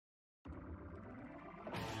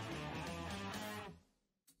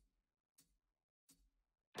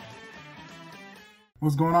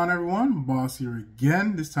What's going on, everyone? Boss here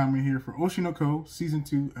again. This time we're here for Oshi no Ko Season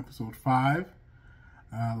 2, Episode 5.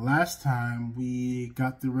 Last time we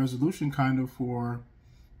got the resolution kind of for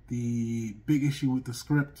the big issue with the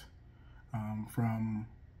script from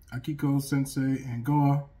Akiko Sensei and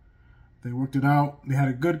Goa. They worked it out. They had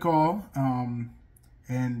a good call.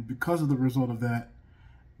 And because of the result of that,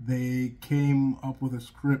 they came up with a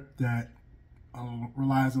script that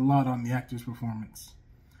relies a lot on the actor's performance.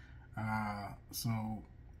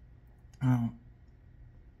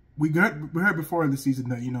 We heard before in the season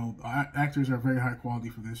that, you know, actors are very high quality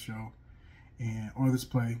for this show or this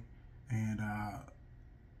play, and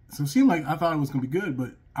so it seemed like I thought it was gonna be good,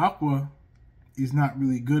 but Aqua is not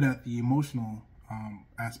really good at the emotional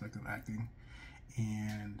aspect of acting,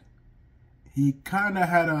 and he kind of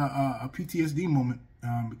had a PTSD moment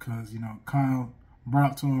because, you know, Kyle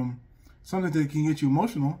brought up to him something that can get you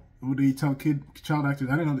emotional. Would they tell child actors?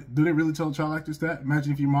 I didn't know. Do they really tell child actors that?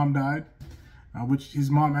 Imagine if your mom died, which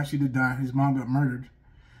his mom actually did die. His mom got murdered,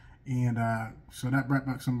 and so that brought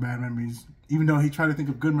back some bad memories. Even though he tried to think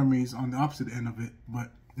of good memories on the opposite end of it,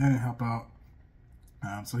 but that didn't help out.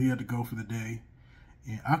 So he had to go for the day.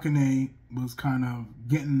 And Akane was kind of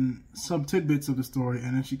getting some tidbits of the story,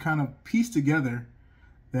 and then she kind of pieced together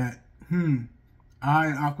that I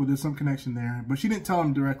and Aqua, there's some connection there, but she didn't tell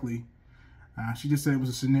him directly. She just said it was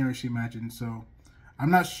a scenario she imagined, so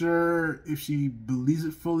I'm not sure if she believes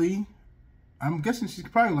it fully. I'm guessing she's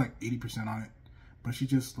probably like 80% on it, but she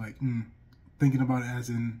just like thinking about it as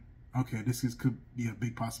in, okay, could be a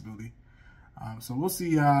big possibility. So we'll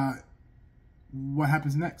see what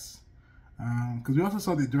happens next. Because we also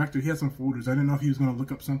saw the director, he had some folders. I didn't know if he was going to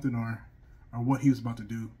look up something or what he was about to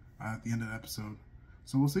do at the end of the episode.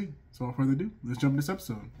 So we'll see. So without further ado, let's jump into this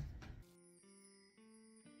episode.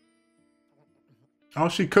 Oh,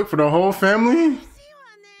 she cooked for the whole family?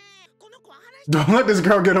 Don't let this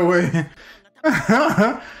girl get away.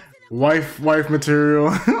 wife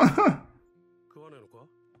material.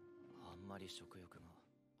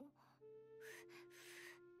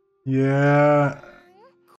 Yeah.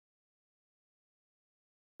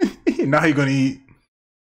 Now you're gonna eat.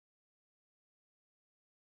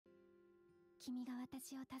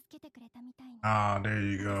 Ah, there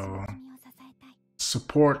you go.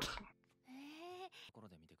 Support.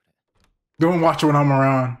 Don't watch it when I'm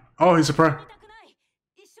around. Oh, he's surprised.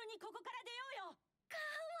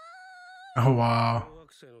 Oh, wow.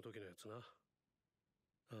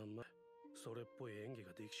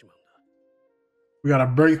 We gotta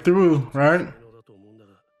break through, right?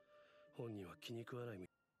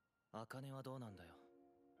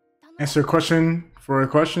 Answer a question for a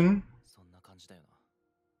question.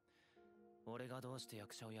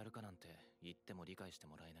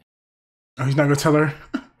 Oh, he's not gonna tell her.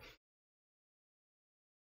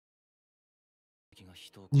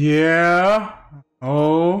 Yeah.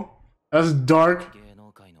 Oh, that's dark.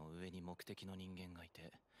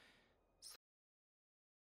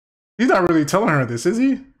 He's not really telling her this, is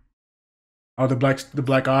he? Oh, the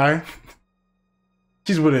black eye.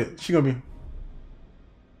 She's with it. She gonna be.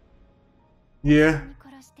 Yeah.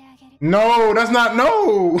 No, that's not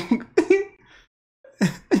no.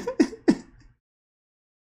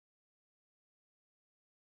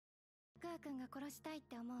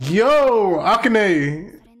 Yo,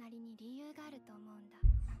 Akane.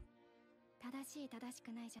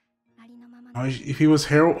 Oh, if he was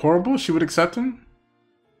horrible, she would accept him?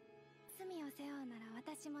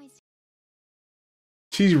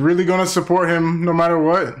 She's really gonna support him no matter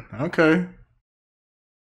what. Okay.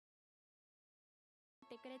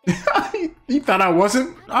 You thought I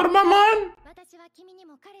wasn't out of my mind?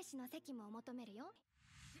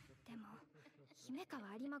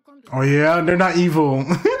 Oh yeah, they're not evil.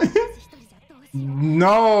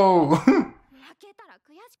 No.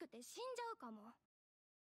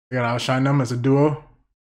 We gotta outshine them as a duo.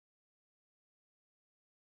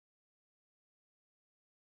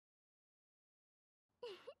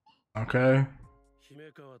 Okay.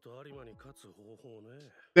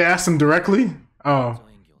 They asked him directly? Oh.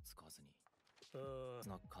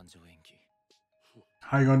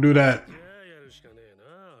 How you gonna do that?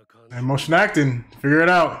 Emotion acting. Figure it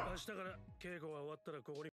out.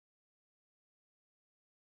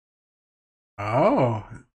 Oh.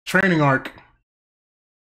 Training arc.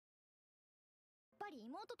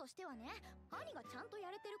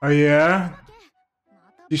 Oh yeah?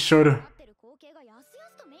 He showed her.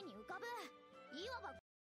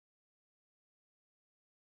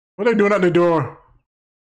 What are they doing at the door?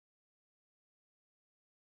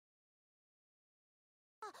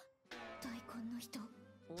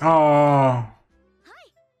 Oh.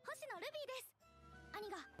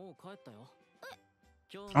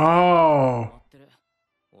 Oh.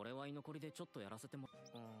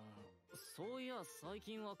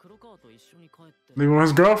 Leaving with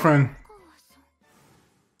his girlfriend.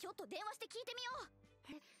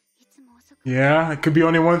 Yeah, it could be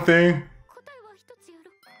only one thing.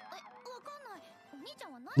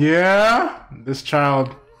 Yeah, this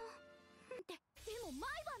child.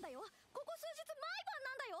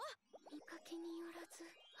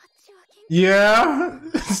 Yeah,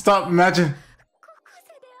 stop, imagine.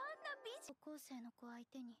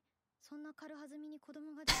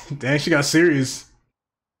 Dang, she got serious.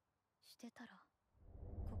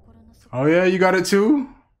 Oh yeah, you got it too?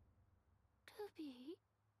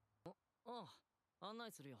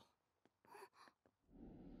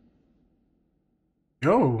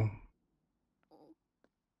 Yo.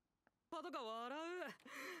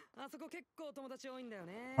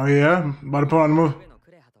 Oh yeah, about to put on the move.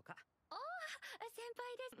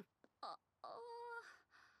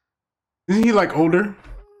 Isn't he like older?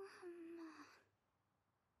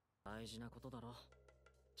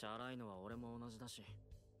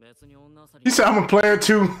 He said I'm a player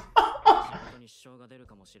too.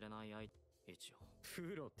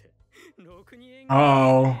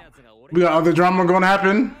 Oh, we got other drama gonna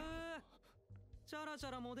happen.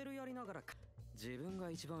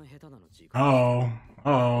 Oh,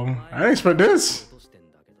 I didn't expect this.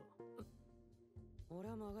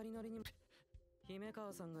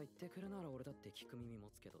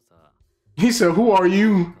 He said, "Who are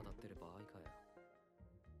you?"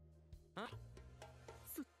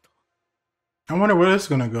 I wonder where this is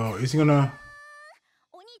gonna go. Is he gonna?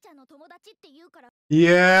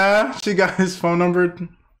 Yeah, she got his phone number.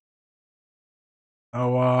 Oh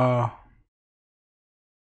wow.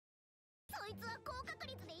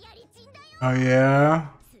 Oh yeah.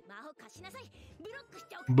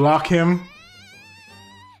 Block him.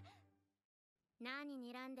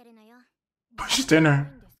 Push dinner.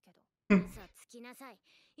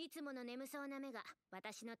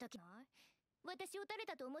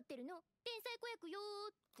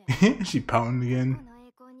 She pouting again.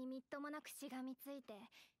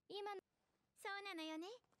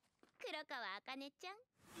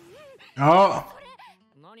 Oh.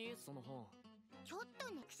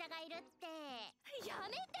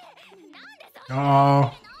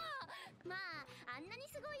 Oh.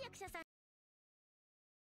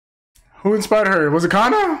 Who inspired her? Was it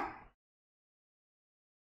Kana?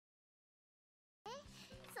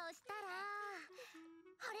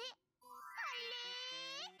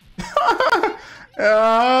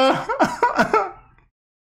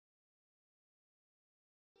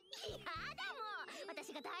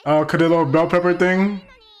 Oh, Cadillo bell pepper thing?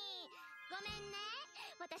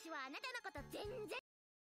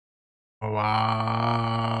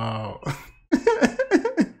 Wow.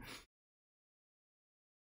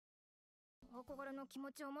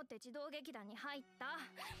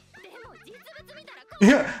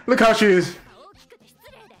 Yeah, look how she is.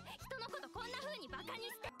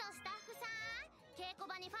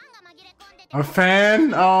 A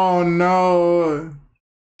fan? Oh no.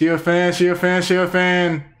 She a fan, she a fan, she a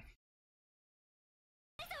fan.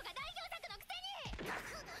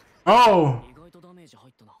 Oh.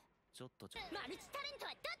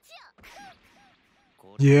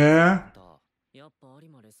 Yeah.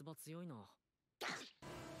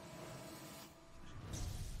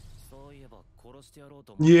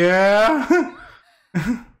 Yeah.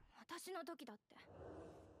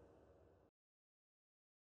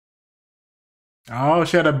 Oh,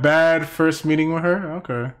 she had a bad first meeting with her?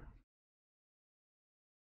 Okay.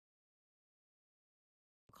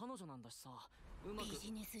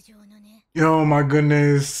 Oh my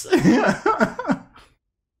goodness.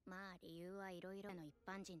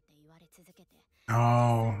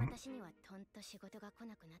 Oh.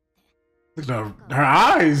 Look at her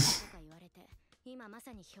eyes.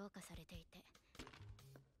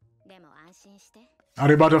 Are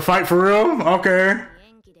they about to fight for real? Okay.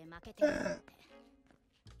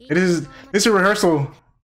 This is rehearsal.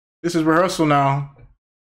 This is rehearsal now.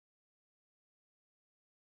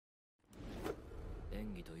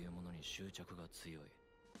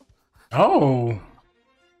 Oh.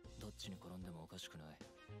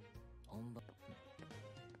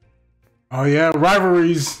 Oh yeah,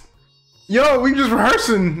 rivalries. Yo, we just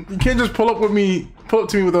rehearsing. You can't just pull up to me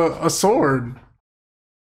with a sword.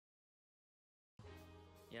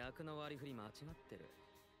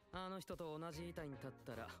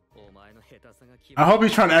 I hope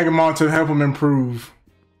he's trying to egg him on to help him improve.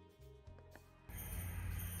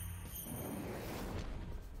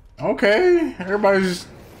 Okay, everybody's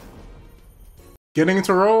getting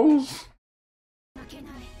into roles.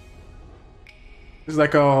 It's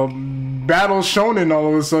like a battle shonen all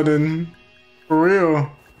of a sudden. For real.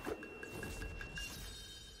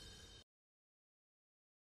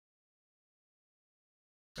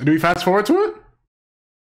 Do we fast forward to it?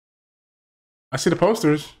 I see the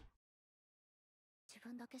posters.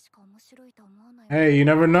 Hey, you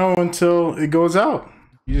never know until it goes out.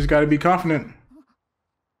 You just gotta be confident.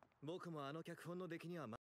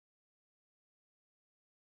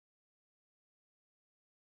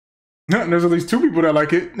 There's at least 2 people that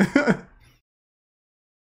like it.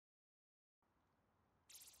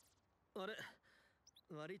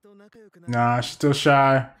 Nah, she's still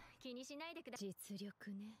shy.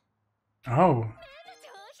 Oh.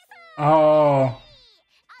 Oh.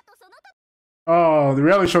 Oh, the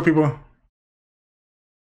reality show people.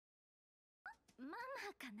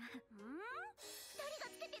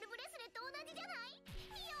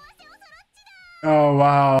 Oh,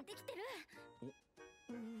 wow.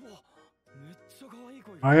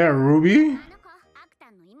 Oh, yeah, Ruby?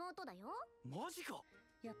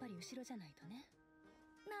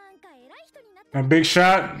 A big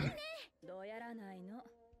shot?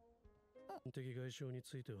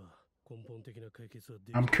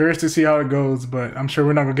 I'm curious to see how it goes, but I'm sure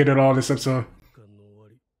we're not gonna get it all this episode.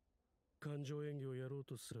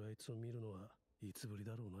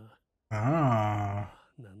 Ah.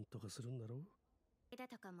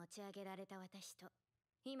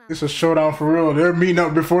 This is a showdown for real. They're meeting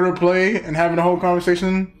up before the play and having a whole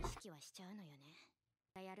conversation.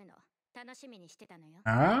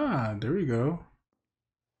 Ah, there we go.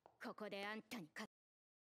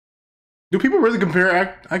 Do people really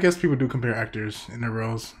compare I guess people do compare actors in their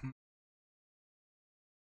roles.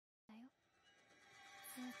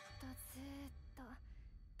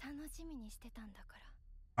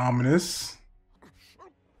 Ominous.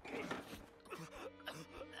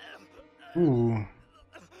 Ooh.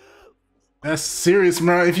 That's serious,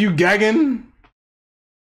 bro. If you gagging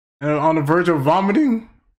on the verge of vomiting.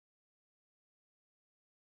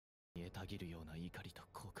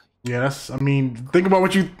 Yeah, that's, I mean, think about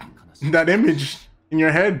what that image in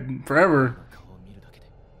your head forever.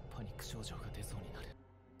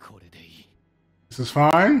 This is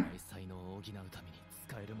fine.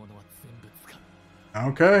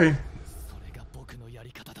 Okay.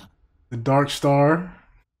 The Dark Star.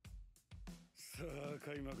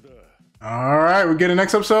 Alright, we get the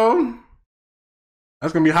next episode.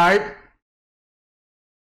 That's gonna be hype.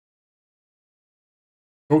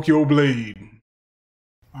 Tokyo Blade.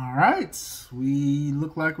 Alright. We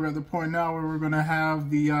look like we're at the point now where we're gonna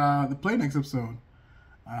have the play next episode.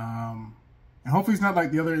 And hopefully it's not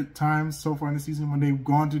like the other times so far in the season when they've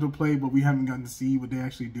gone to the play but we haven't gotten to see what they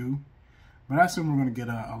actually do. But I assume we're gonna get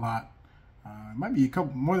a lot. It might be a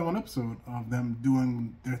couple, more than one episode of them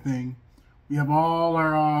doing their thing. We have all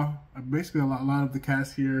our, basically a lot of the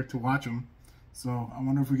cast here to watch them. So I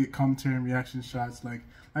wonder if we get commentary and reaction shots, like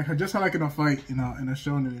just how like in a fight in a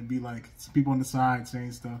show, and it'd be like some people on the side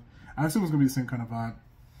saying stuff. I assume it's gonna be the same kind of vibe.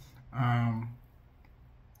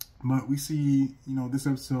 But we see, this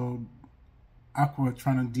episode, Aqua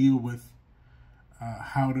trying to deal with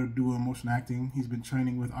how to do emotional acting. He's been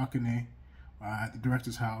training with Akane at the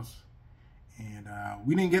director's house. And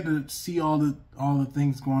we didn't get to see all the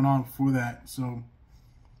things going on for that, so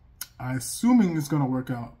I'm assuming it's gonna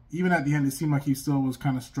work out. Even at the end, it seemed like he still was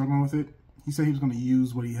kind of struggling with it. He said he was gonna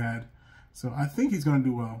use what he had, so I think he's gonna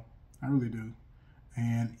do well. I really do.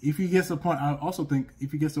 And if he gets to a point, I also think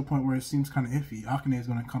if he gets to a point where it seems kind of iffy, Akane is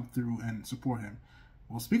gonna come through and support him.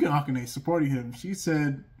 Well, speaking of Akane supporting him, she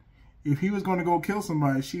said if he was gonna go kill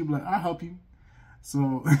somebody, she'd be like, "I'll help you."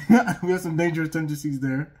 So we have some dangerous tendencies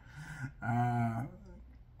there.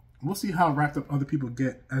 We'll see how wrapped up other people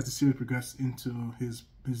get as the series progresses into his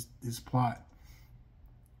plot.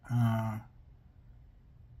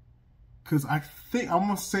 Because I think I'm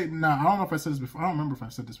gonna say now. I don't know if I said this before. I don't remember if I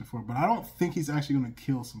said this before, but I don't think he's actually gonna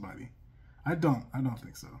kill somebody. I don't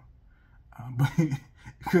think so. But it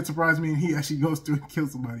could surprise me, and he actually goes through and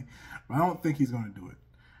kills somebody. But I don't think he's gonna do it.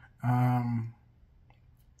 And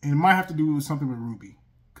it might have to do with something with Ruby.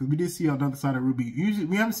 Because we did see on the other side of Ruby. Usually,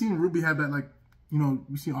 we haven't seen Ruby have that, like,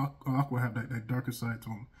 we see Aqua have that darker side to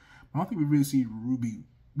him. I don't think we really see Ruby.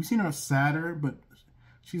 We've seen her sadder, but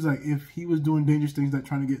she's like, if he was doing dangerous things, like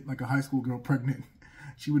trying to get, like, a high school girl pregnant,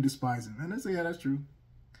 she would despise him. And I say, yeah, that's true.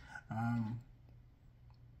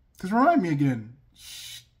 Because remind me again,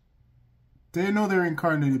 they know they're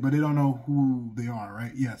incarnated, but they don't know who they are,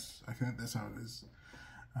 right? Yes, I think that's how it is.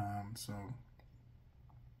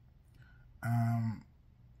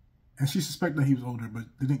 And she suspected that he was older, but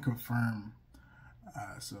they didn't confirm.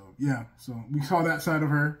 So we saw that side of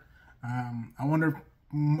her. I wonder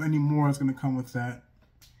any more is going to come with that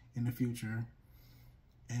in the future.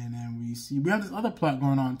 And then we have this other plot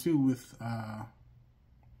going on too with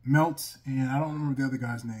Melt, and I don't remember the other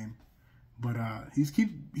guy's name, but he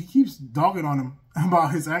keeps dogging on him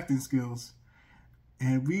about his acting skills,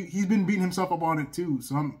 and he's been beating himself up on it too.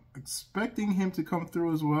 So I'm expecting him to come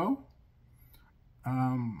through as well.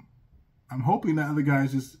 I'm hoping that other guy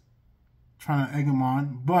is just trying to egg him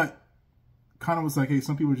on, but kind of was like, hey,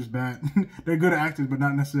 some people are just bad. They're good actors, but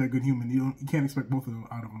not necessarily a good human. You can't expect both of them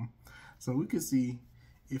out of them. So we could see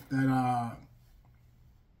if that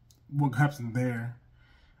what happens there.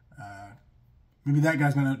 Maybe that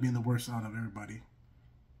guy's gonna end up being the worst out of everybody.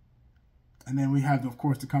 And then we have, of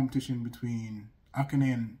course, the competition between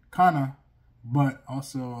Akane and Kana, but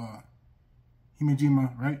also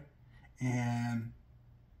Himejima, right? And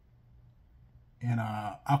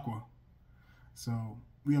Aqua. So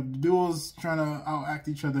we have the duels trying to outact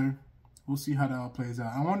each other. We'll see how that all plays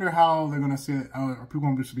out. I wonder how they're going to say it. Are people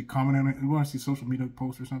going to just be commenting on it? We want to see social media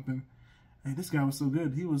posts or something. Hey, this guy was so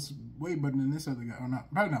good. He was way better than this other guy. Or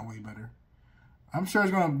not, probably not way better. I'm sure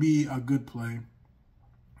it's going to be a good play.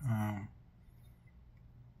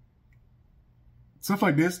 Stuff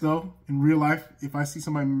like this, though, in real life, if I see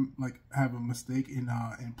somebody like have a mistake in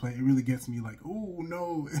play, it really gets me like, oh,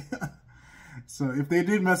 no. So if they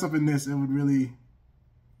did mess up in this, I would really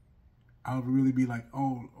be like,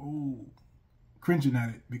 oh, cringing at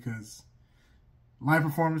it, because live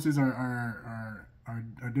performances are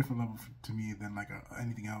a different level to me than like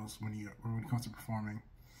anything else when it comes to performing.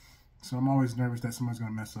 So I'm always nervous that somebody's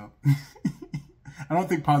gonna mess up. I don't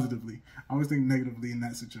think positively. I always think negatively in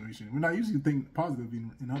that situation. When I usually think positively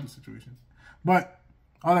in other situations. But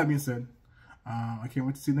all that being said, I can't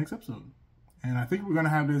wait to see the next episode. And I think we're gonna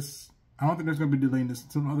have this. I don't think there's going to be delaying this.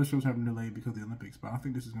 Some other shows have been delayed because of the Olympics, but I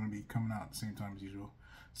think this is going to be coming out at the same time as usual.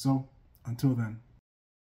 So, until then.